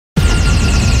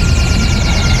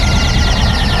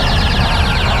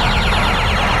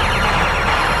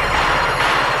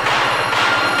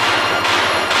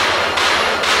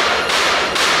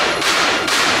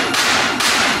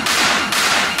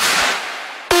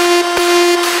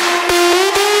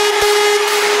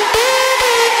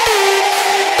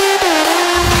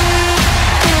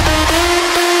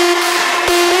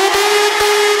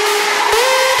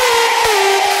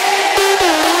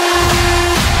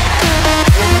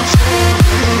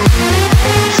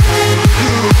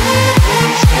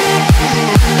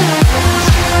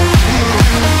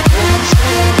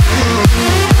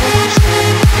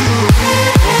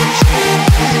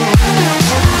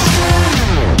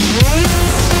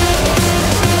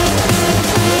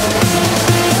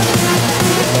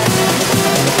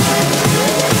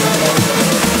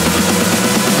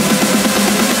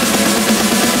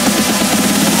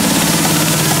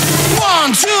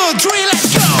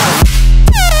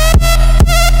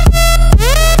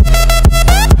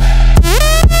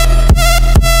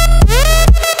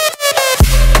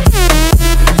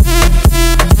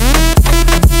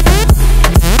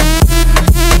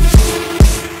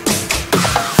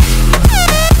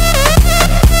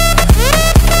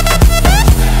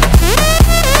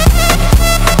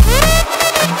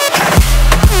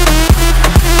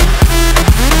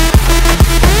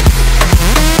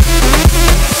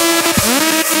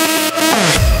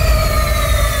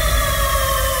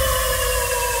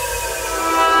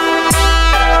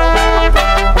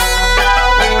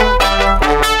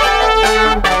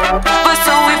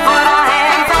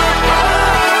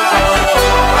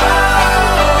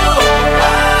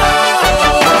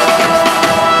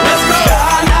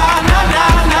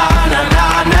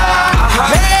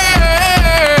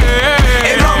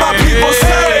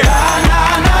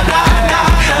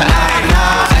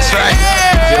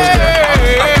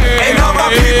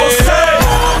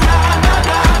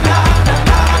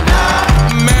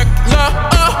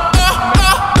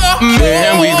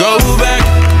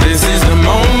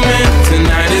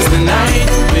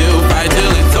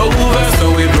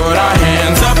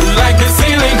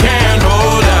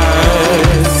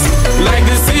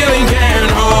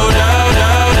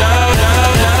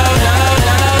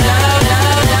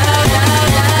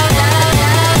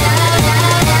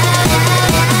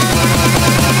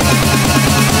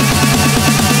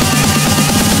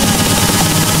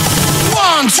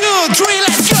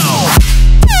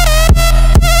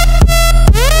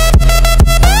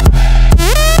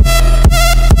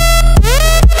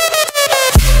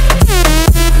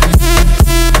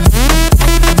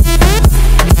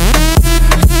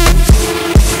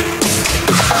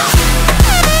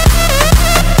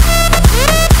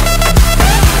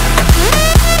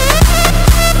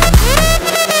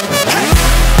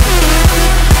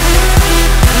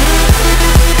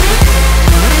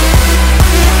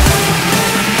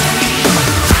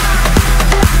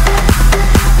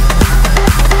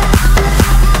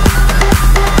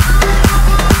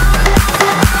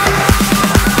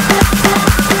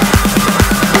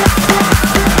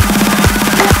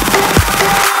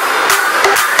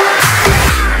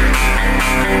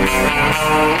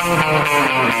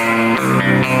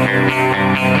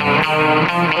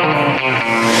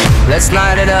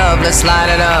let's light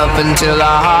it up until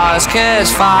our hearts catch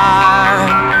fire.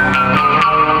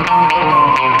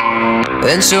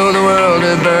 And show the world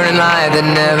a burning light that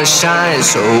never shines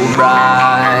so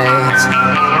bright.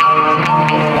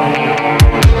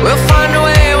 We'll find a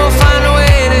way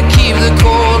to keep the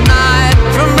cold night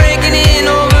from breaking in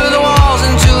over the walls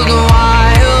into the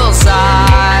wild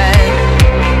side.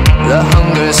 The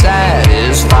hunger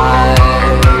satisfied.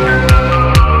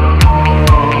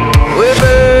 We're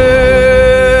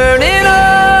burning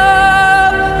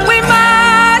up. We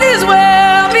might as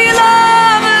well be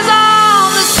lovers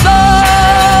on the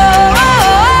soul.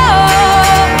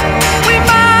 We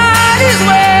might as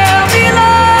well be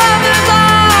lovers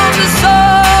on the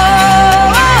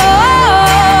soul.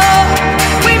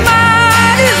 We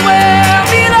might as well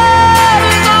be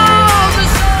lovers on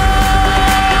the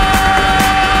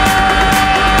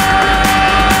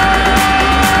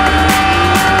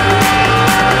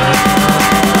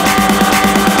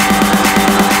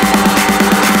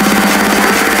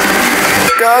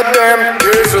Goddamn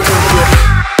kids of the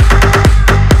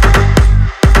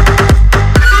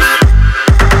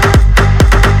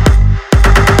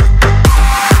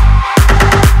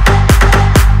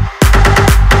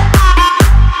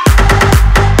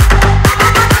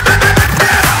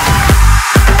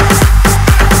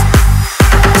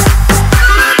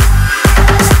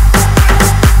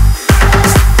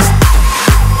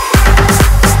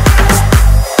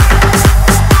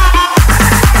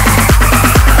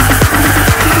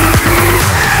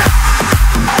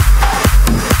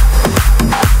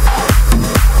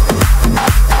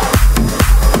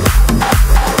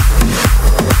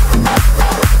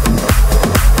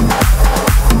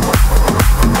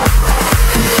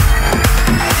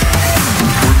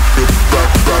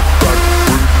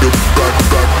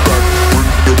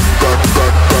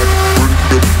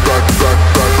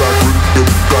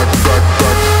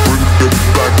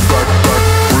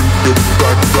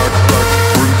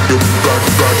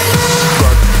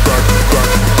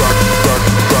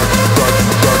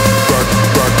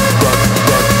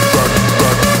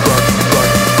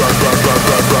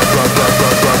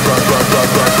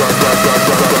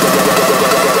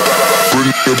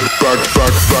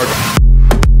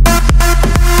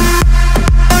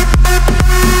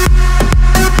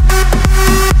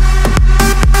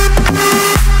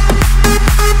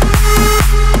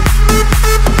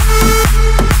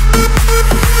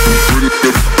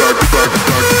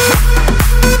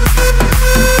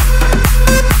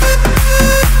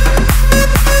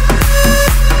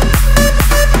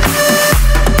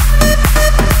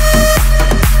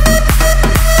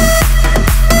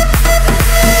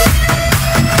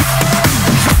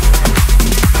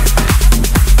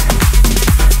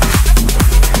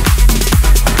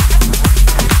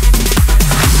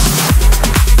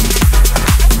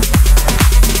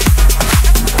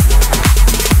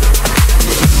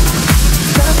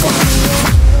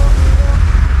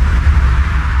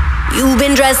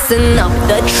dressing up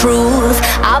the truth.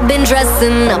 I've been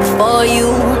dressing up for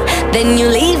you. Then you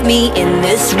leave me in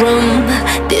this room,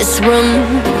 this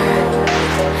room.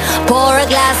 Pour a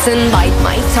glass and bite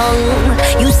my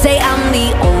tongue. You say I'm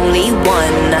the only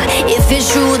one. If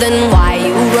it's true, then why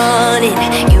you run it?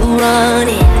 You run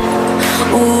it.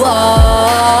 Ooh,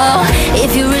 oh.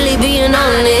 If you're really being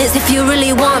honest, if you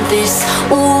really want this,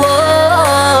 ooh,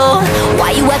 oh.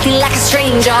 Why you acting like a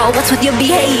stranger? What's with your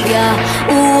behavior?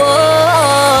 Ooh,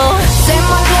 oh. Say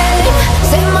my name,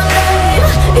 say my name.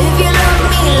 If you love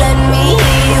me, let me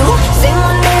hear you. Say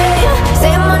my name,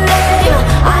 say my name.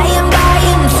 I am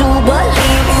dying to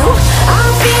believe you. I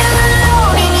feel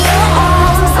alone in your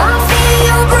arms. I feel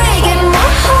you breaking my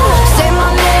heart. Say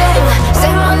my name,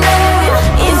 say my name.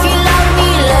 If you love me,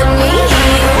 let me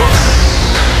hear you.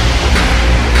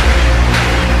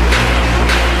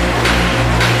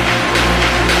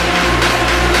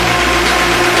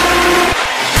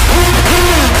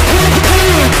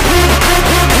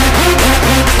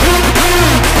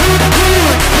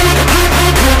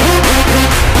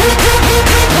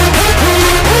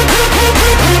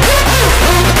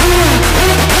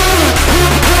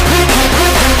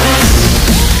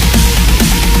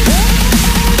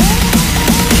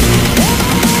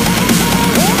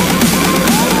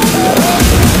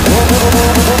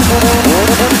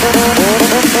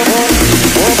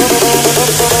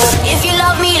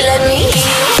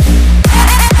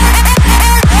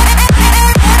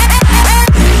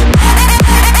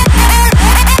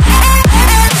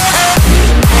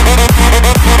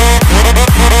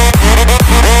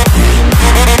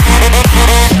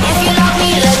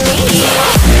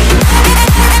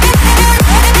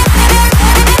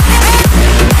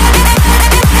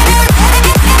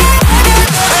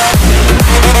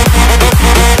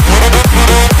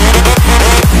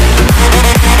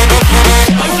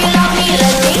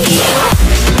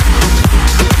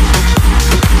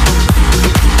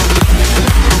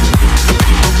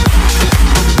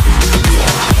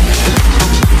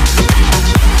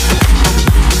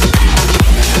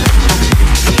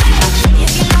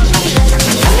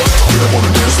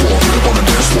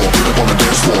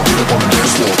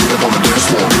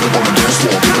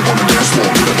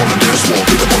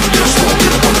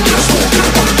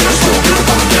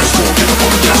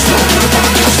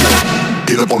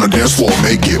 up on the dance floor,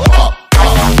 make it pop,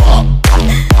 pop, pop.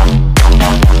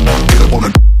 Get up on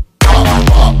the pop, pop,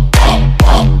 pop,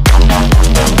 pop.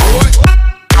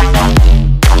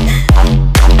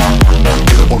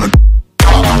 Get up on the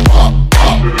pop, pop, pop,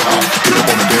 pop. Get up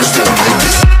on the dance floor, make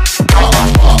it pop, pop. Get up on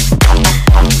the pop, pop, pop, pop.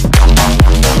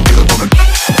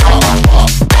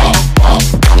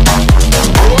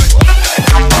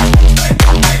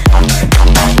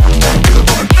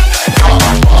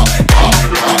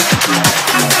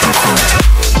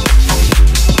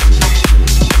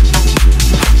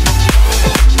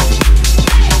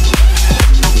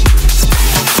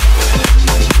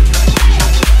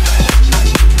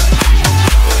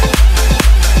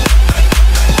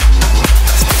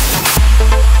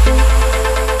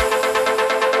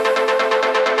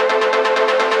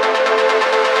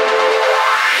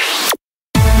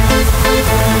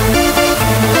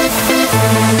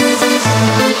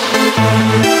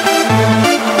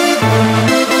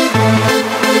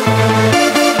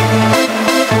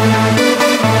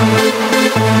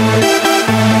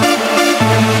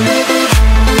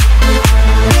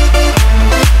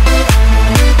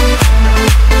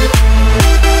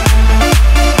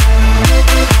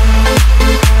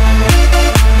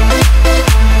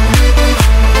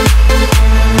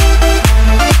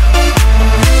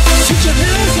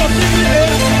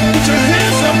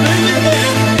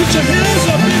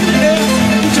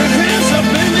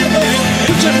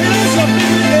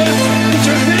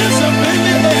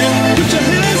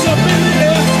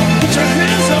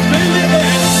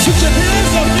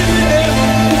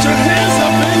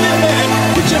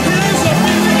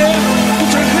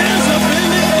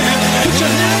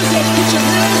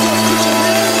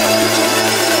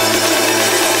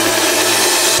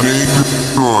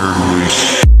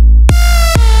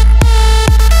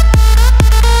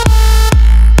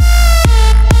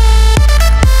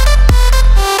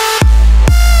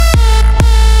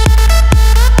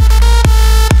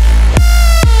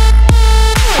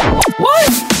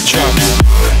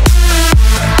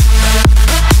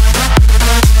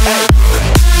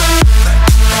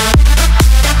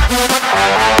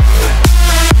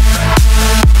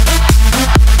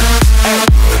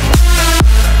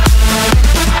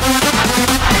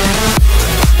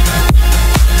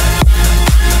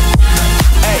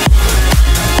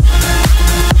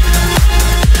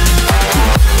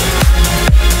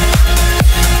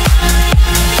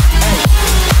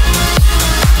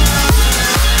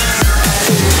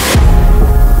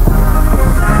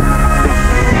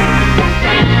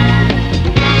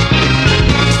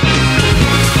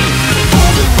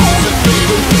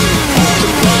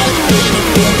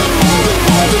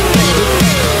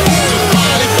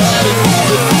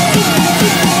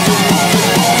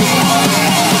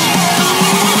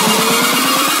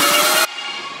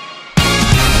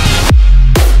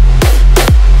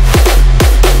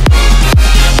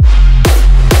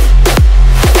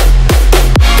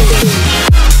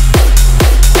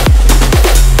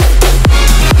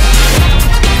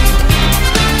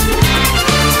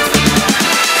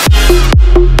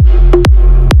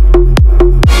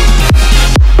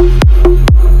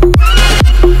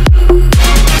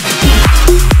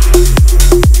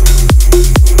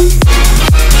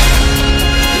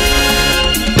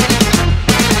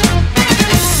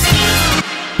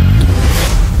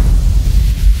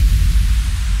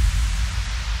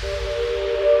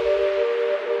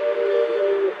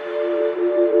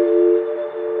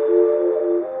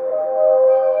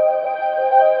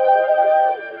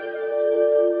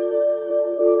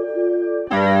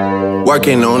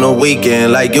 Working on the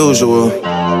weekend like usual.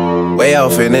 Way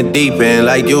off in the deep end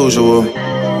like usual.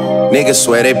 Niggas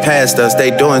swear they passed us,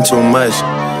 they doing too much.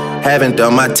 Haven't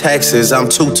done my taxes, I'm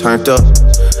too turned up.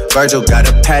 Virgil got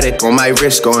a paddock on my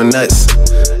wrist going nuts.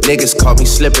 Niggas caught me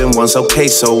slipping once, okay,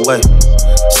 so what?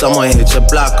 Someone hit your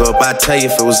block up, I tell you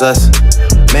if it was us.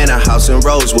 Man, a house in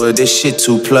Rosewood, this shit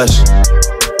too plush.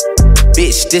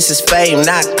 Bitch, this is fame,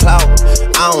 not clout.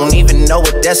 I don't even know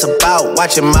what that's about,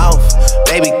 watch your mouth.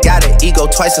 Baby got an ego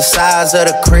twice the size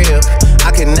of the crib.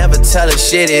 I can never tell a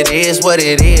shit, it is what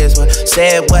it is.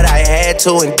 Said what I had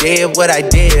to and did what I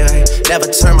did. Never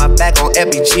turn my back on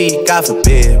FBG, God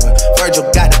forbid. Virgil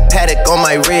got a paddock on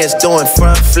my wrist, doing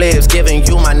front flips. Giving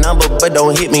you my number, but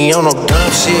don't hit me on no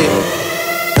dumb shit.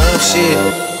 Dumb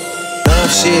shit. Dumb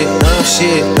shit, dumb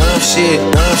shit, dumb shit,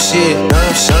 dumb shit,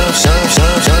 dumb shit.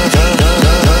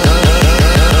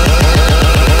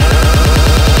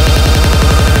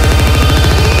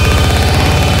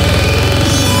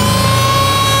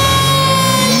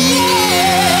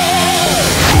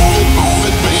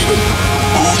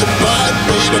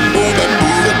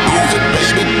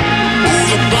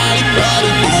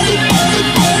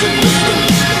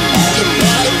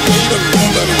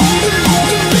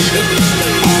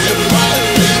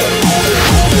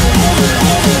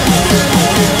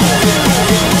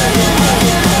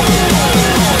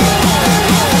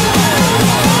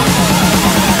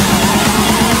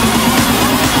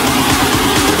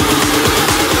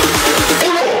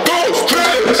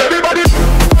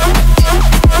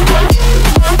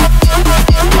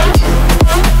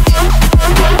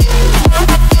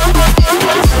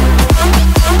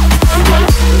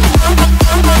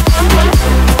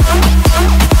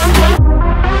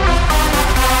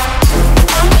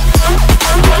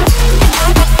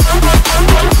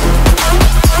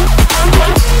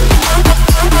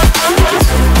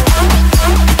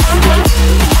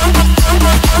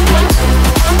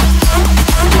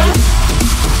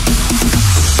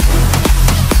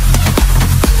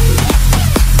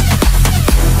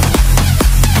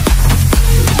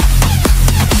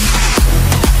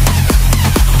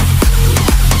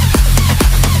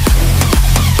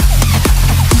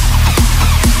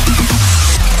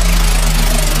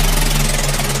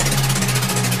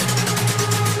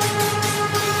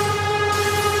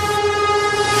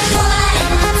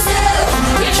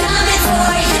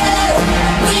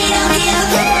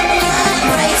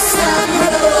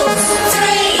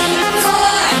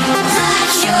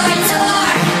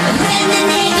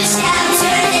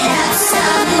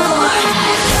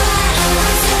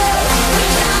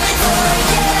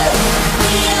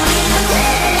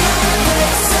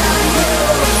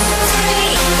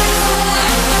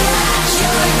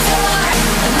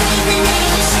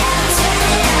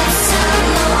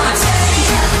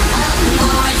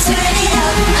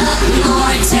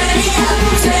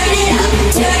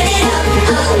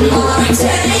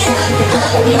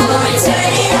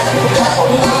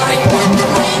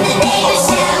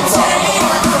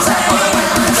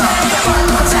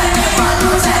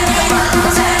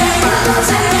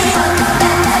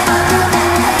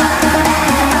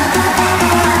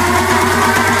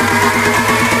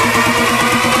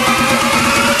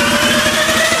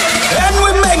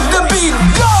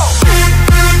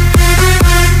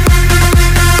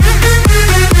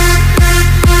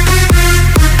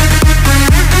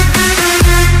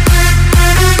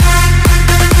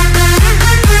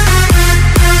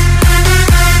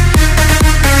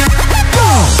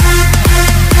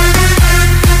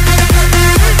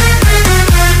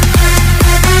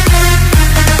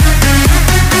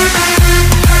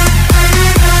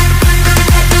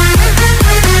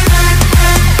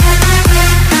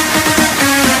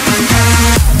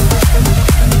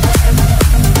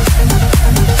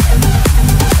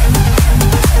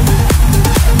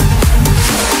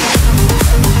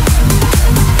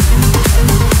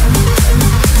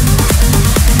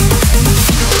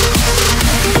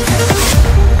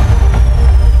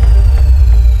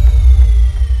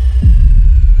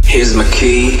 Here's my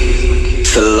key,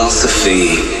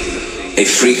 philosophy. A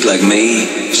freak like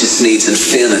me just needs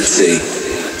infinity.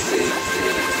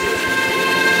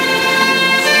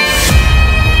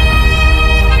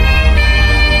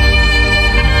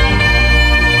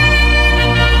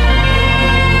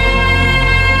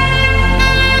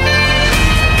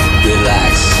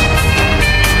 Relax,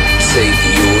 take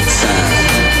your time.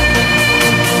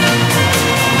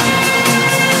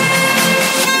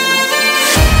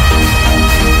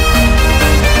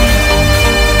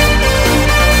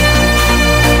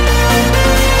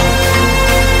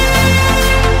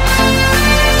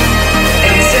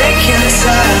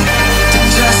 Time to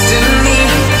trust in me,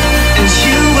 and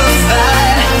you will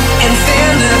find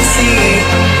infinity.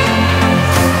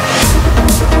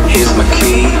 Here's my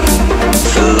key,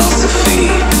 philosophy.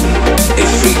 A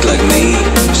freak like me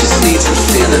just needs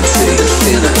infinity,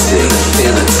 infinity,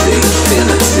 infinity,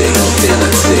 infinity,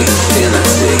 infinity, infinity,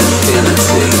 infinity,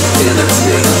 infinity, infinity,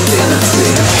 infinity,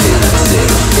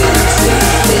 infinity,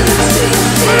 infinity,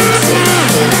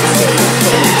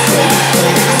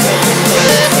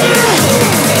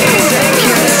 Take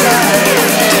your time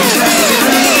to trust in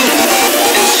me,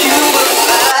 and you will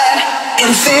find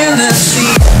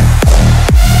infinity.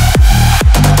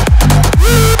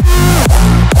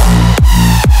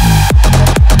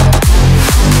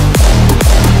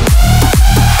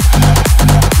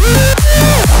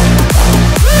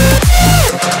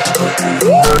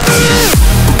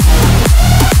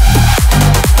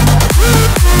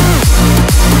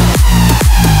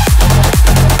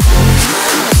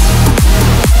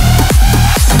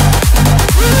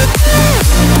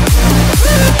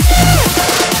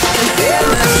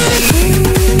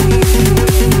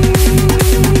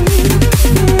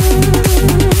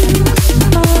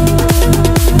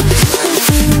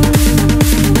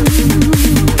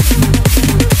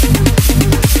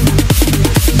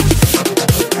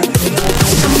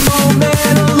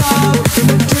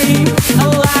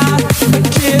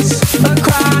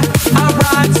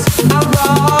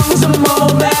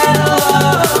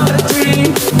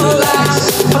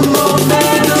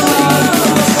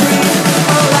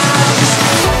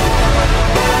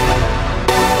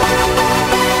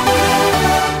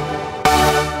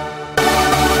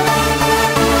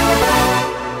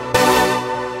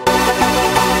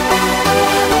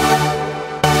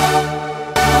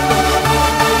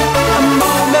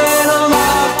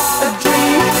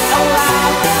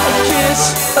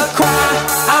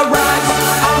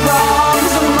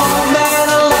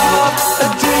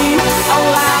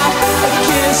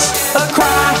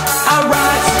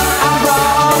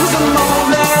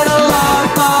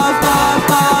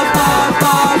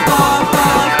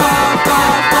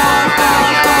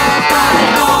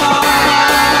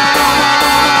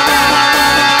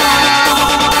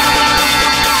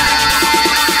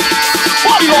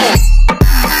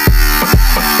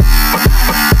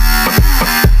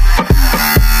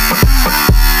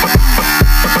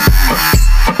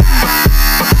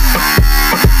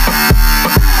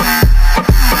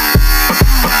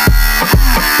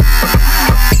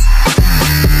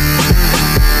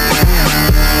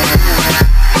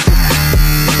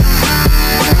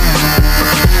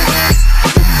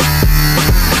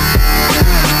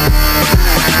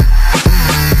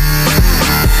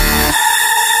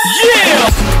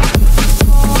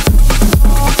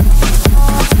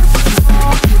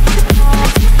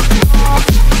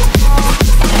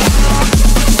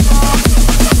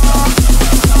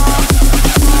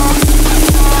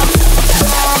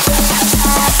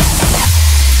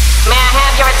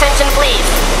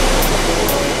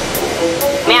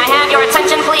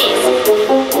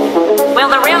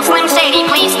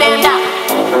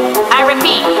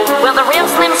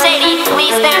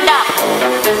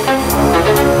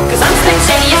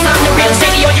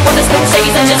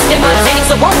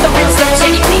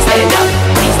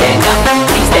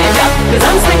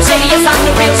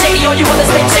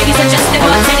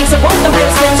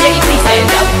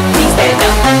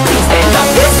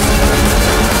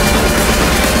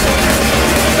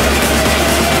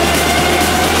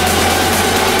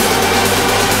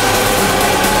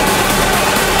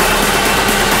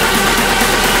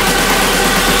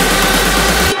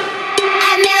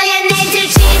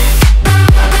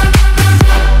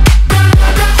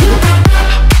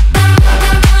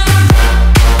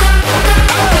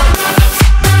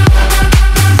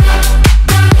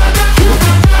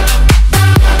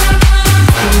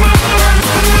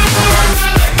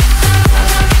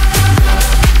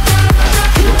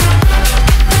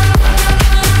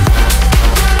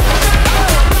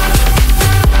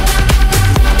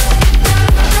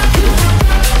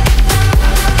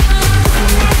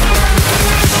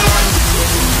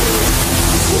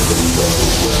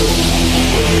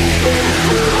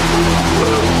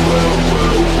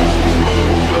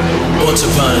 Once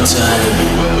upon a time,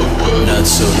 not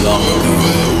so long ago,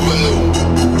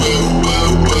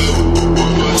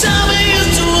 Tommy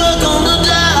used to work on the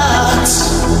docks.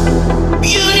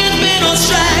 Union's been on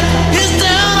strike, he's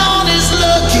down on his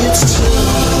luck. It's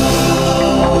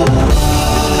tough,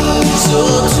 so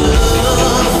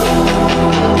tough.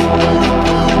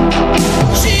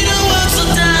 She done works a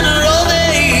diner all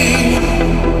day,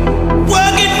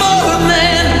 working for her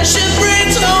man. She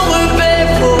brings home her pay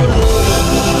for love.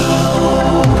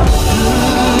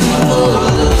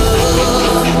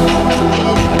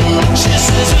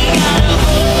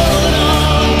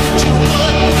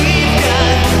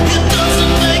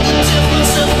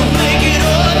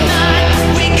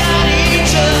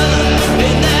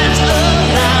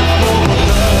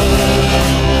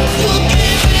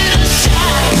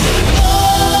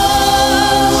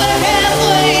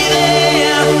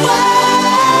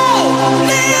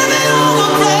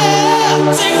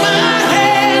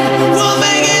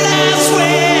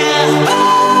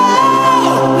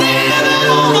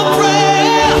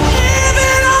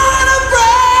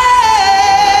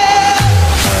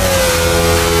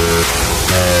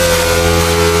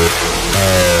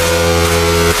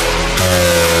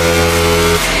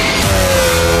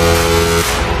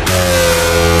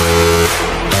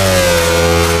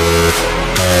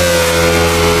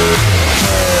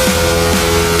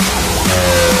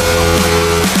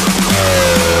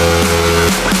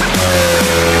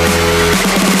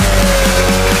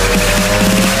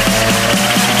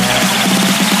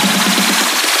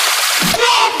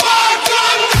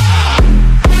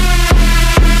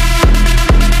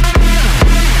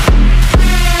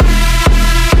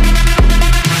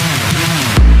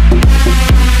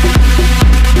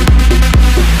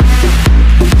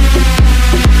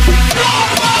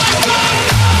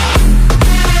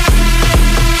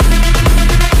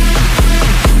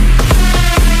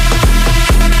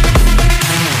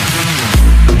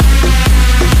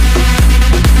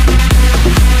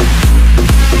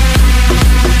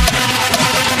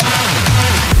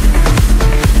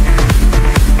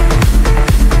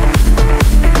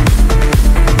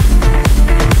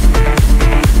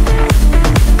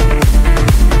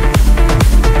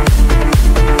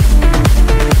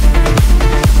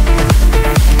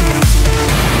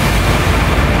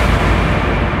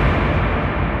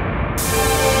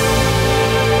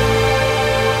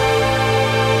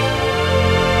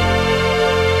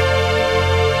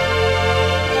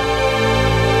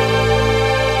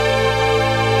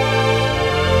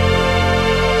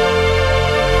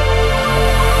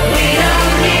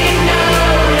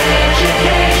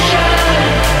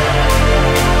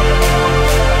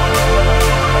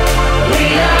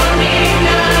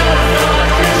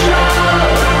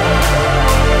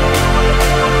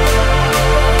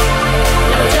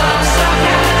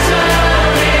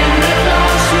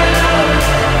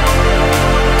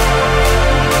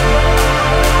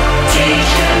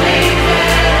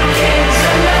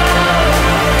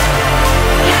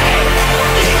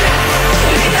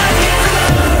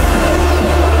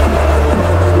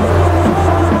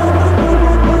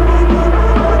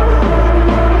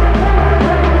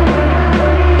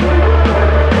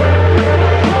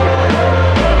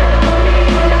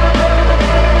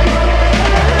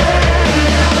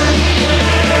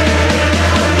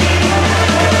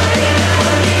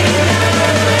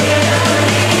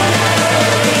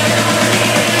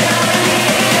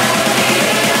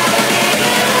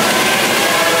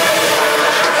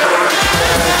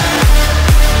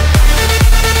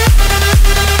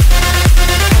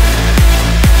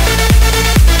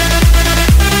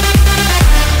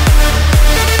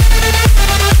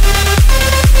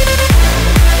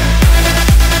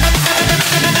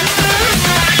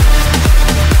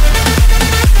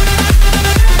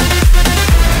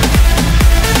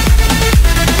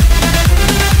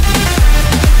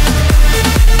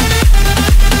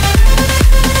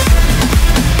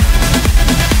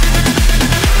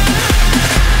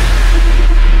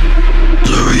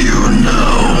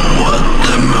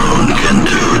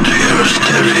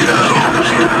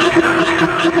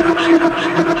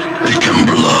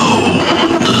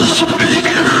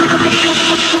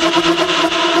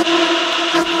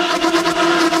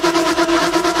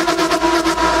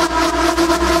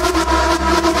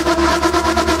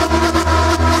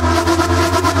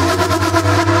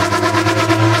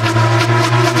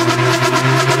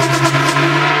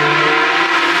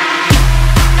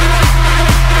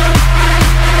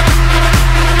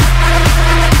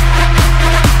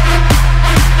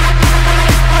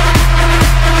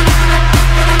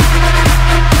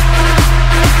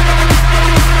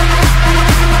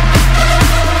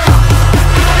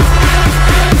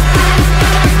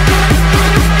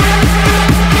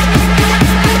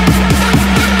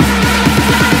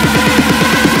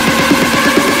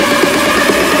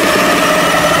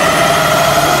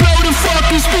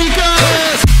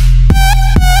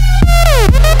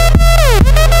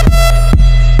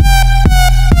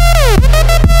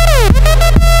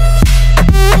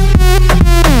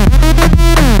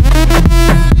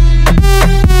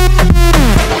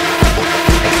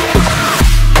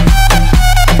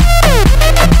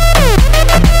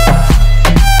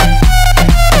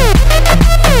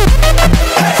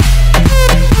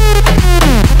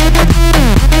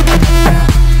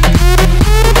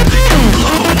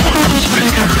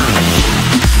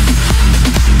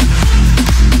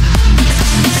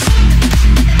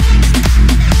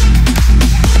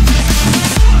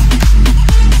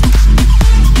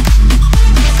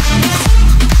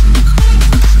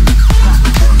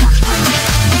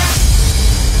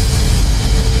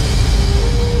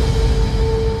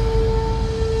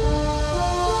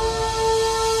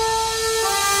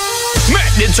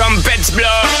 trumpets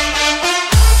blow.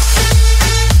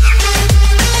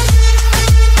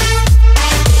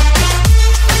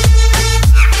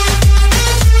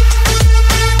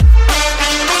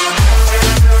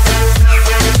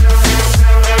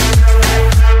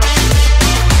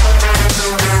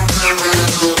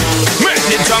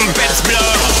 Trumpets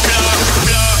blow, blow,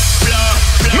 blow, blow.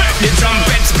 Make the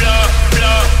trumpets blow,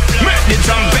 blow. Make the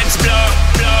trumpets blow,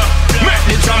 blow. Make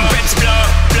the trumpets blow,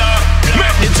 blow.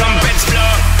 Make the trumpets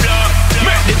blow, blow.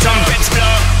 Make the trumpets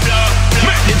blow, blow.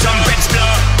 Make the trumpets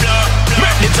blow, blow.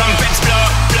 Make the trumpets blow,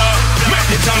 blow. Make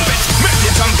the trumpets, make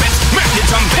the trumpets, make the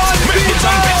trumpets, make the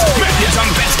trumpets, make the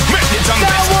trumpets, make the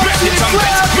trumpets, make the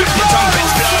trumpets, make the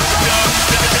trumpets blow, blow.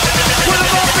 Put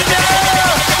 'em up in the air.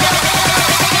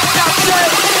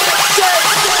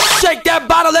 Shake that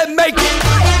bottle and make it.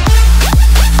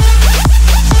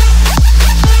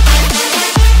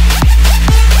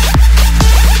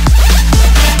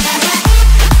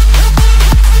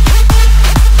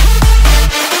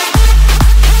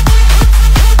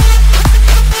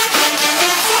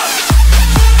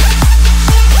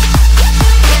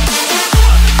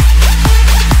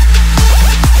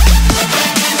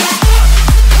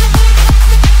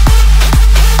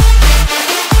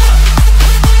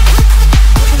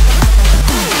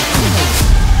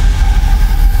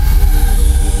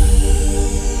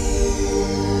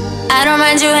 I don't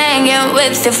mind you hanging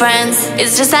with your friends.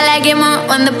 It's just I like it more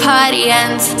when the party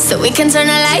ends. So we can turn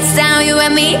the lights down, you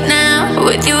and me now.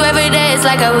 With you every day is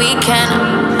like a weekend.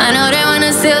 I know they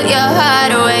wanna steal your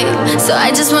heart away, so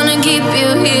I just wanna keep you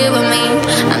here with me.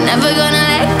 I'm never gonna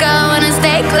let go, wanna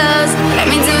stay close. Let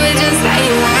me do it just how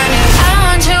you want it. I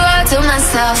want you all to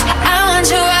myself, I want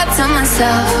you all to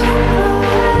myself.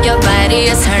 Your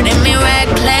body is turning me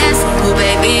reckless. Ooh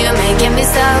baby, you're making me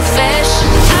selfish.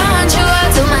 I want you all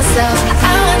to myself,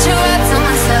 I want you all to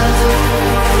myself.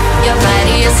 Your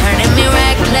body is turning me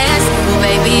reckless. Ooh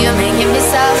baby, you're making me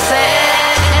selfish.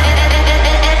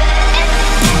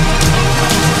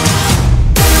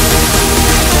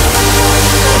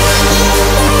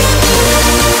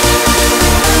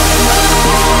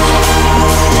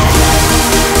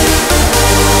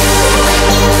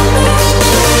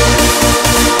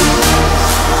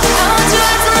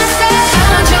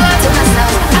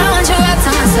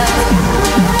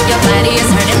 Your body is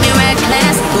hurting me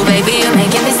reckless. Ooh, baby, you're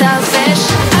making me selfish.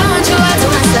 I want you all to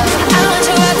myself. I want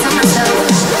you all to myself.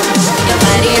 Your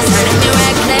body is hurting me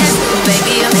reckless. Ooh,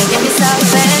 baby, you're making me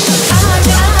selfish. I want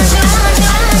you, I want you, I want you,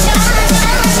 I want you, I want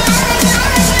you.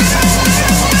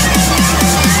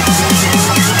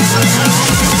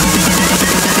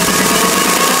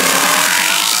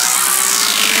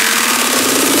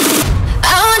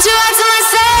 I want you all to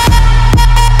myself.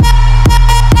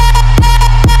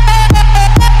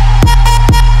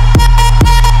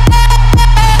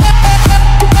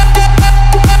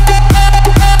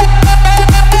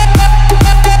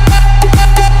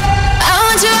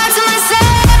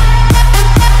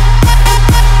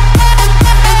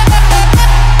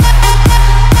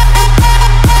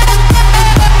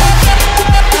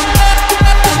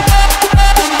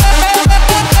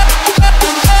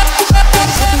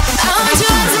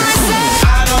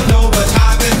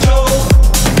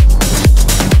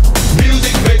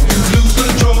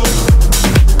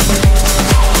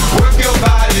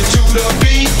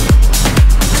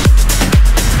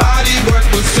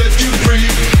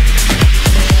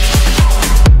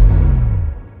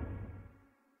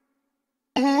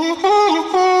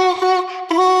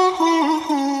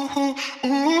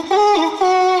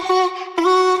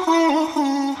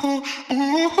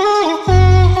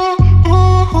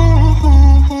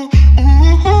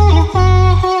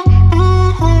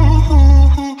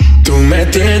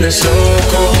 Tienes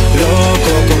loco,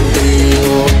 loco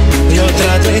contigo. Yo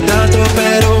trato y trato,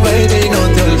 pero baby no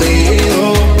te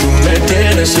olvido. Tú me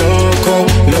tienes loco,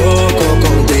 loco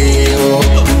contigo.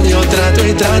 Yo trato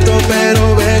y trato,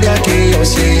 pero baby aquí yo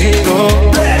sigo.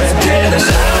 Me tienes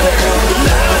loco,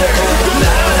 loco,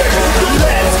 loco.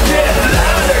 Let's get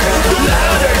louder,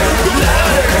 louder,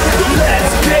 louder.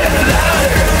 Let's get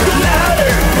louder,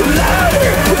 louder,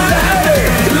 louder, louder,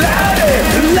 louder,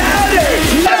 louder.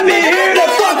 Let me hear the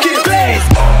fucking bass.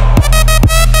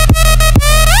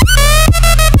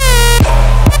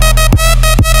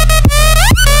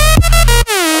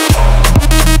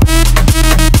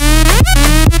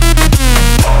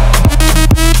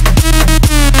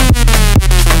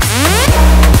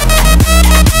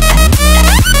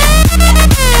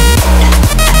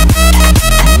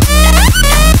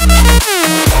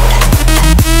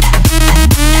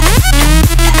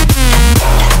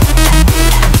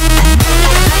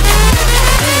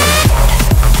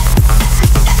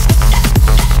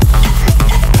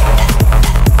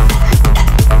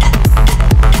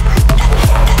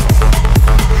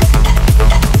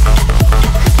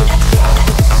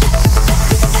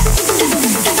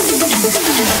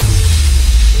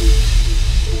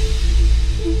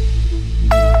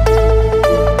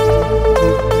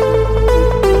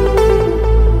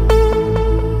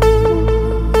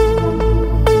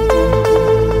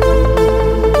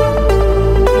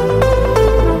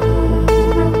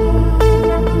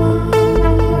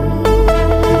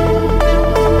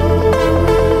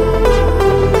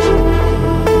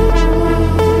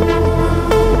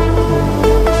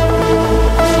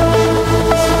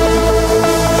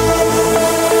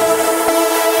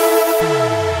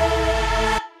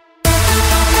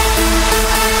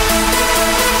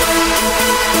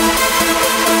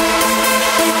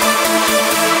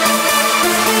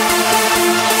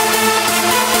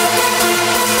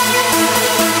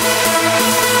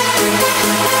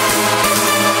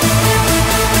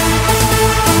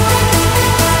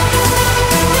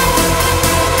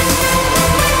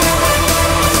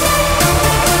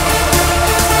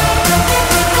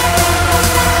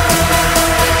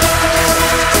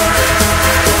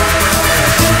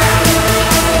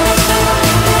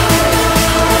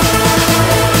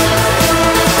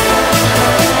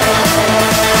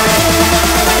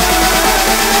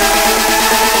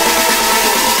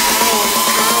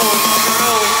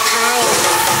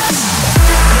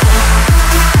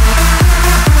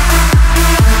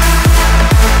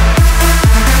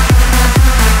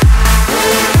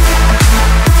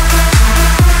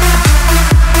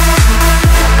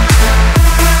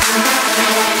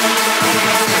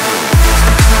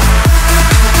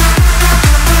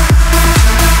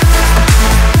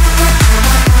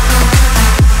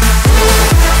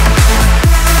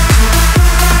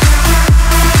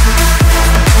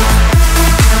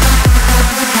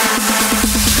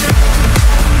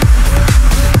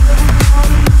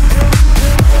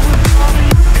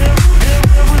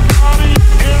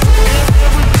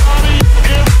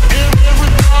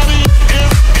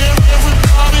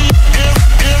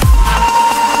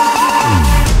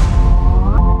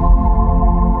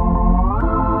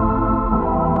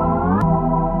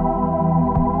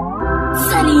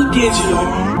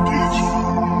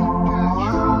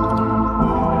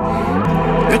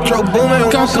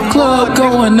 Got the club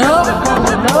going up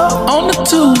on the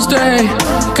Tuesday.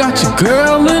 Got your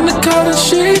girl in the car and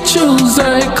she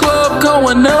Tuesday. Club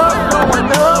going up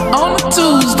on the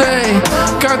Tuesday.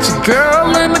 Got your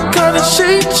girl in the car and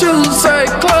she Tuesday.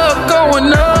 Club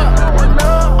going up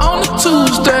on the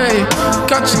Tuesday.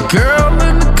 Got your girl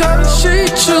in the car and she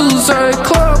Tuesday.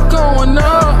 Club going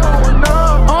up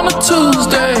on a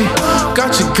Tuesday.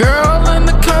 Got your girl in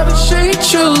the car and she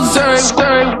Tuesday.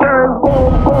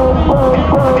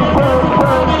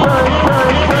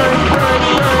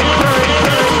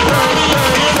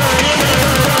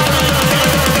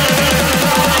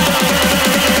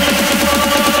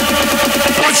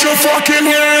 Put your fucking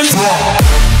hands up.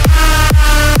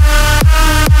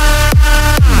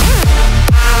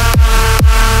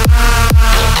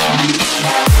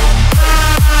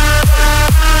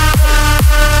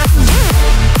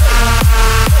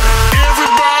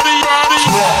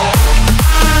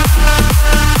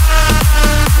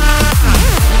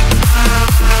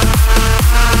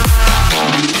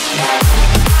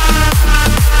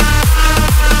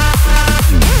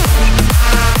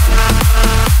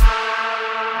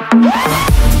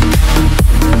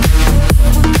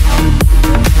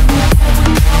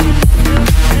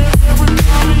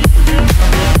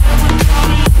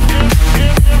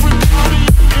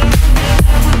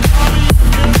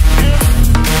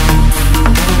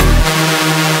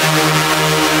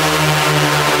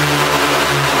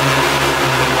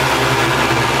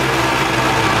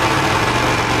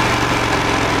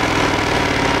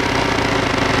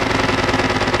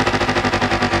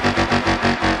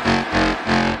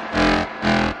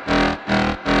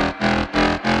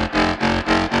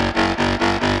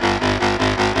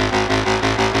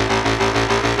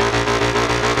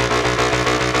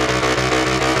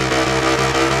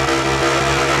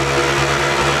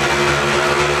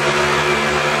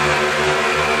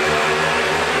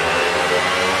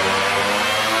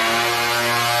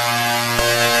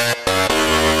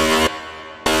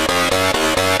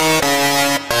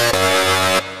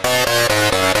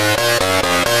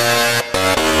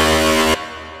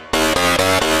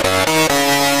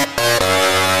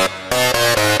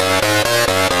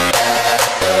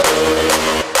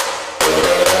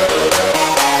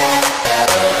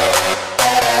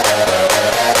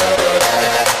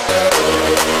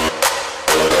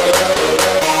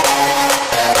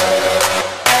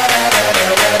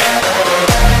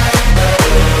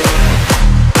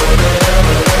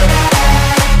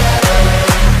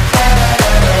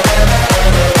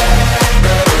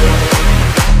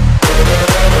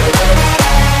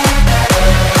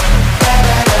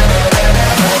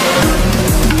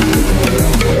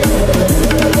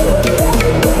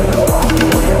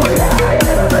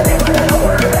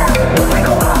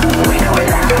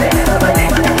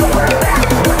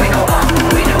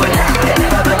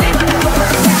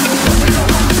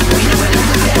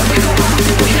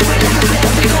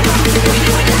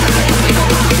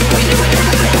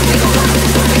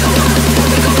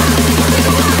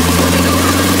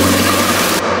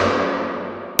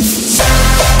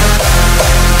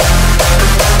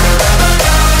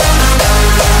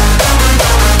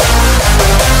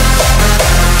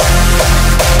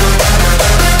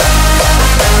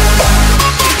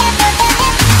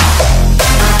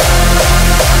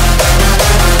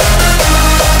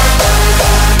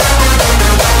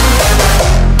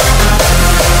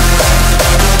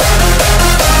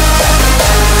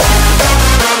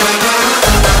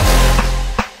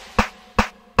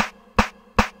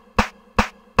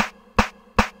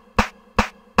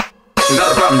 It's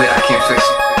not a problem that I can't fix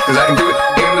it, because I can do it.